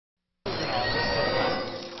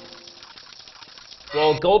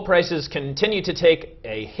Well, gold prices continue to take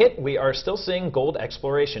a hit. We are still seeing gold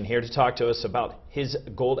exploration. Here to talk to us about his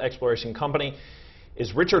gold exploration company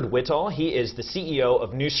is Richard Whittall. He is the CEO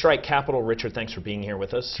of Newstrike Capital. Richard, thanks for being here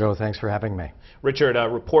with us. Joe, thanks for having me. Richard, a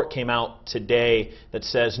report came out today that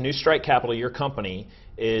says Newstrike Capital, your company,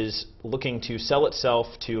 is looking to sell itself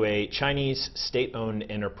to a Chinese state-owned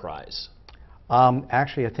enterprise.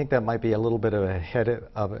 Actually, I think that might be a little bit ahead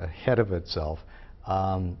of itself.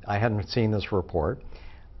 I hadn't seen this report,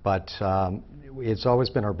 but it's always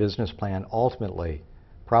been our business plan, ultimately,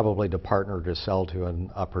 probably to partner to sell to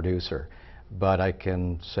a producer. But I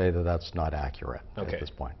can say that that's not accurate at this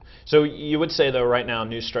point. So you would say, though, right now,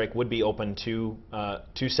 Newstrike would be open to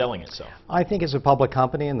selling itself? I think it's a public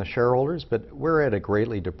company and the shareholders, but we're at a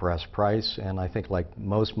greatly depressed price, and I think like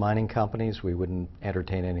most mining companies, we wouldn't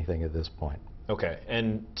entertain anything at this point. Okay,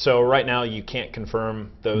 and so right now you can't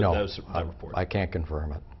confirm that report? I can't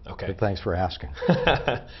confirm it. Okay. But thanks for asking.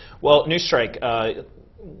 Well, Newstrike,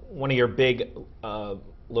 one of your big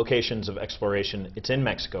locations of exploration, it's in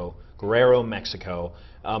Mexico, Guerrero, Mexico.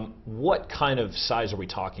 What kind of size are we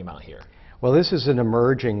talking about here? Well, this is an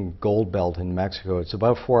emerging gold belt in Mexico. It's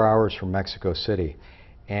about 4 hours from Mexico City,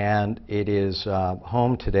 and it is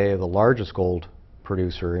home today of the largest gold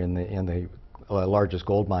producer in the largest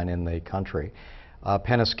gold mine in the country.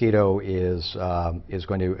 Penasquito is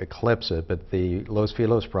going to eclipse it, but the Los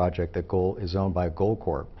Filos project that is owned by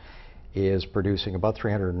Goldcorp is producing about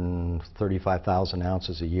 335,000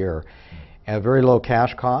 ounces a year at very low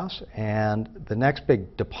cash costs. And the next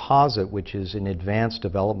big deposit, which is in advanced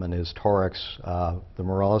development, is Torex, the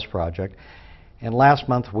Morelos project. And last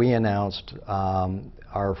month we announced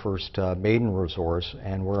our first maiden resource,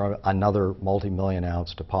 and we're another multi-million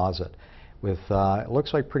ounce deposit with, it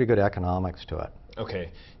looks like pretty good economics to it.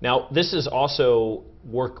 Okay. Now, this is also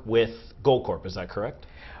work with Goldcorp, is that correct?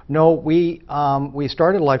 No, we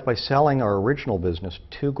started life by selling our original business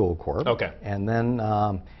to Goldcorp. Okay. And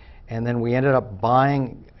then we ended up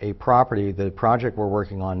buying a property, the project we're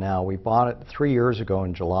working on now. We bought it 3 years ago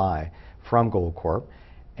in July from Goldcorp,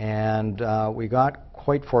 and we got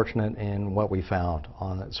quite fortunate in what we found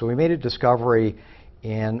on it. So we made a discovery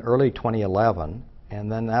in early 2011, and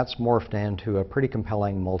then that's morphed into a pretty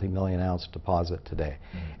compelling multi-million ounce deposit today.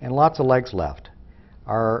 And lots of legs left.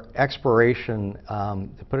 Our exploration,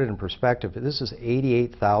 to put it in perspective, this is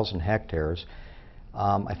 88,000 hectares.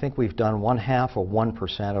 I think we've done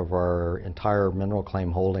 1/2% of our entire mineral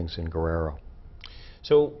claim holdings in Guerrero.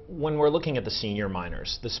 So when we're looking at the senior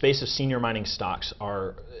miners, the space of senior mining stocks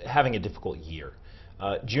are having a difficult year.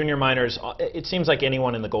 Junior miners, it seems like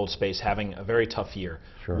anyone in the gold space having a very tough year.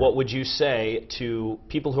 Sure. What would you say to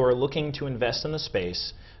people who are looking to invest in the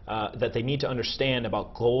space that they need to understand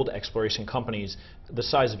about gold exploration companies the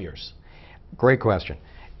size of yours? Great question.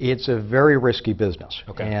 It's a very risky business.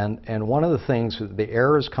 Okay. And one of the things, the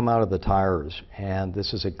air has come out of the tires, and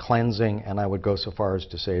this is a cleansing, and I would go so far as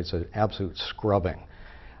to say it's an absolute scrubbing.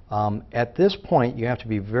 At this point, you have to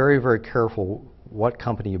be very, very careful what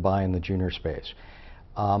company you buy in the junior space.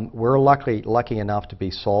 We're lucky enough to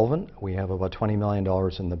be solvent. We have about $20 million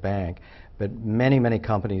in the bank, but many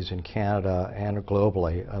companies in Canada and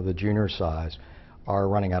globally of the junior size are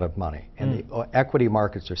running out of money, and the equity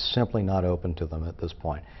markets are simply not open to them at this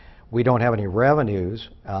point. We don't have any revenues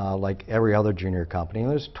like every other junior company.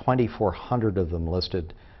 There's 2,400 of them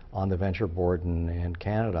listed on the venture board in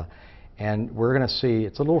Canada, and we're going to see,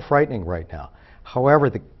 it's a little frightening right now. However,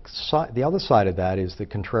 the other side of that is the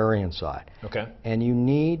contrarian side. Okay. And you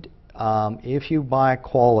need, if you buy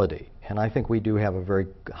quality, and I think we do have a very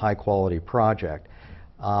high quality project,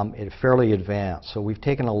 it's fairly advanced. So we've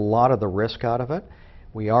taken a lot of the risk out of it.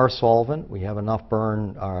 We are solvent. We have enough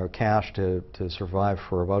burn cash to survive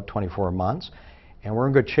for about 24 months, and we're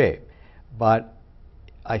in good shape. But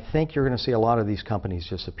I think you're going to see a lot of these companies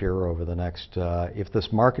disappear over the next, if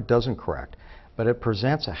this market doesn't correct. But it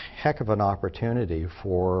presents a heck of an opportunity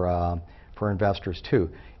for investors too,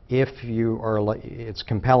 if you are, it's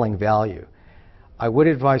compelling value. I would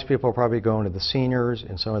advise people probably go into the seniors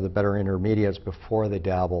and some of the better intermediates before they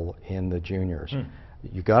dabble in the juniors.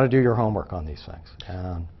 You've got to do your homework on these things.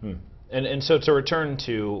 And so to return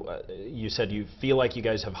to, you said you feel like you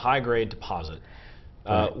guys have high-grade deposit,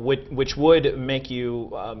 right, which would make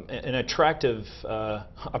you an attractive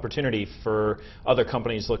opportunity for other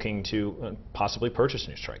companies looking to possibly purchase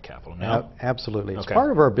Newstrike Capital. No? Absolutely. It's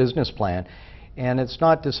part of our business plan. And it's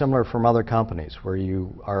not dissimilar from other companies where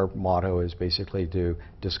our motto is basically to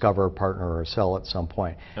discover, partner, or sell at some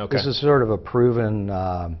point. Okay. This is sort of a proven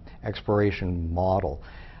exploration model.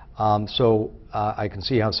 So I can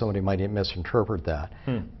see how somebody might misinterpret that.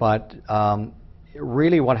 But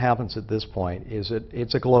really what happens at this point is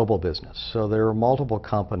it's a global business. So there are multiple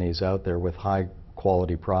companies out there with high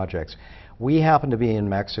quality projects. We happen to be in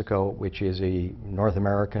Mexico, which is a North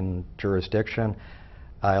American jurisdiction,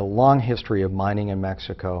 a long history of mining in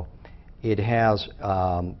Mexico. It has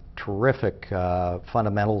terrific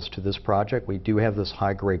fundamentals to this project. We do have this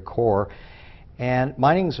high-grade core, and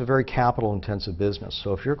mining is a very capital-intensive business.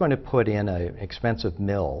 So if you're going to put in an expensive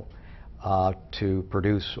mill to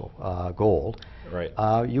produce gold,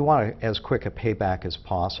 right. You want as quick a payback as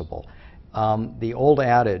possible. The old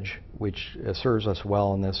adage, which serves us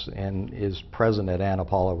well in this and is present at Ana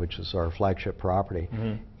Paula, which is our flagship property,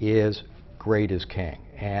 is grade is king.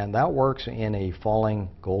 And that works in a falling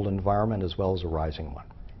gold environment as well as a rising one.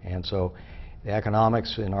 And so the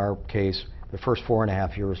economics in our case, the first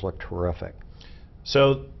 4.5 years look terrific.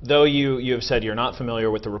 So though you have said you're not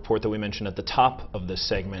familiar with the report that we mentioned at the top of this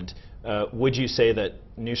segment, would you say that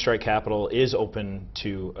Newstrike Capital is open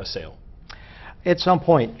to a sale? At some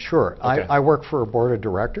point, sure. Okay. I work for a board of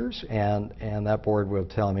directors, and that board will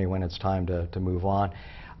tell me when it's time to move on.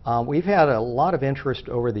 We've had a lot of interest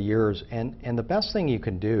over the years, and the best thing you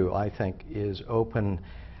can do, I think, is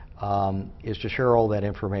to share all that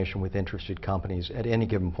information with interested companies at any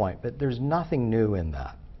given point. But there's nothing new in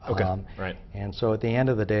that. Okay, right. And so at the end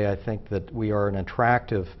of the day, I think that we are an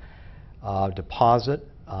attractive deposit.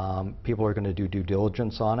 People are going to do due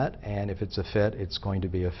diligence on it, and if it's a fit, it's going to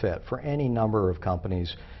be a fit for any number of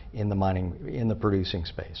companies in the producing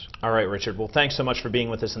space. All right, Richard. Well, thanks so much for being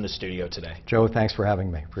with us in the studio today. Joe, thanks for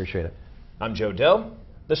having me. Appreciate it. I'm Joe Deaux,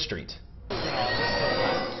 The Street.